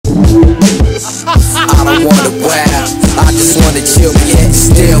wow. I just wanna chill, yet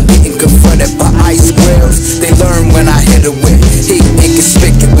still getting confronted by ice grills. They learn when I hit a whip, heat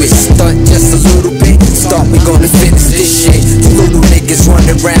inconspicuous. Stunt just a little bit, thought we gonna finish this shit. Little niggas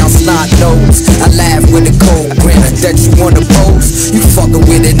running around, snot nose. I laugh with a cold grin, that you wanna pose. You fucking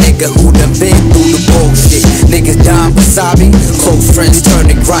with a nigga who done been through the bullshit. Niggas dying beside me, close friends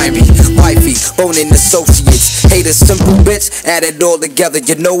turning grimy. Wifey, boning associates, hate a simple bitch. Add it all together,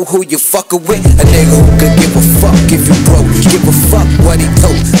 you know who you fucking with. A nigga who could give a fuck if you broke. Give a fuck what he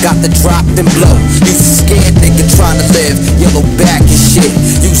told. Got the drop and blow. You's a scared nigga trying to live, yellow back and shit.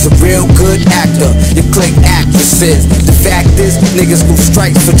 You's a real good actor, you click actresses. The fact is, niggas lose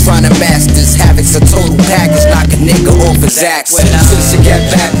strikes for trying to masters. Havoc's a total package, knock a nigga off his axe. Since you got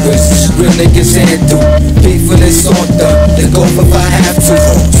backwards, real niggas handle. Beef when it's on they go if I have to.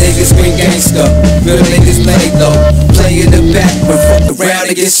 Niggas scream gangsta, real niggas play low. Play in the back, but fuck around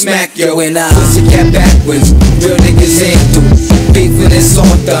and get smacked, yo. And since you got backwards, real niggas handle. Beef when it's on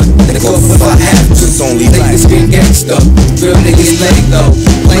they go if I have to. Niggas scream gangsta, real niggas play low.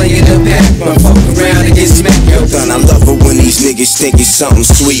 Play in the back, but fuck around and get smacked, yo. I love it when these niggas think it's something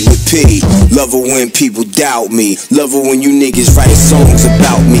sweet with P. Love it when people doubt me. Love it when you niggas write songs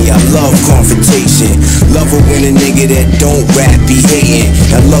about me. I love confrontation. Love it when a nigga that don't rap be hating.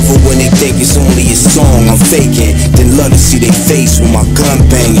 I love it when they think it's only a song I'm faking. Then love to see their face with my gun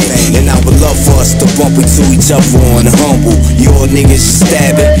banging. And I would love for us to bump into each other on the humble. Your niggas is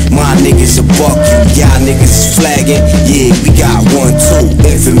stabbing, my niggas a buck you. Y'all niggas is flagging, yeah, we got one too.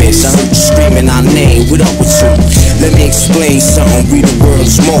 Infamous, I heard you screaming our name, what up with you? Let me explain something, we the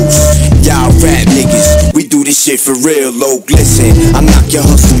world's most. Y'all rap niggas, we do this shit for real, low. Listen, I knock your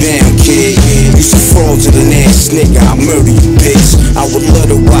hustle down, kid. You should fall to the next nigga, I murder you, bitch. I would love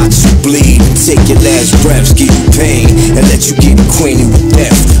to watch you bleed and take your last breaths, give you pain, and let you get acquainted with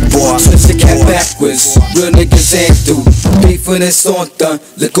death. Boy, switch the cat backwards, real niggas ain't through. Beef when it's on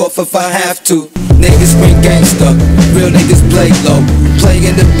look off if I have to. Niggas bring gangsta, real niggas play low. Play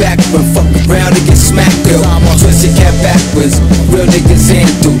in the back, but fuck around and get smacked, yo. Twist your cat backwards, real niggas ain't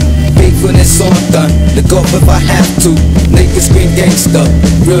through. Beef when it's on look off if I have to. Niggas scream gangsta,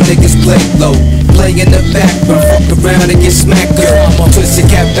 real niggas play low. Play in the back, but fuck around and get smacked, yo. Twist your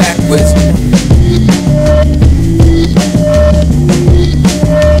cat backwards.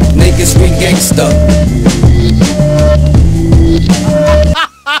 Niggas scream gangsta,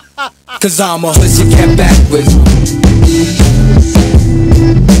 cause I'm a twist your cat backwards.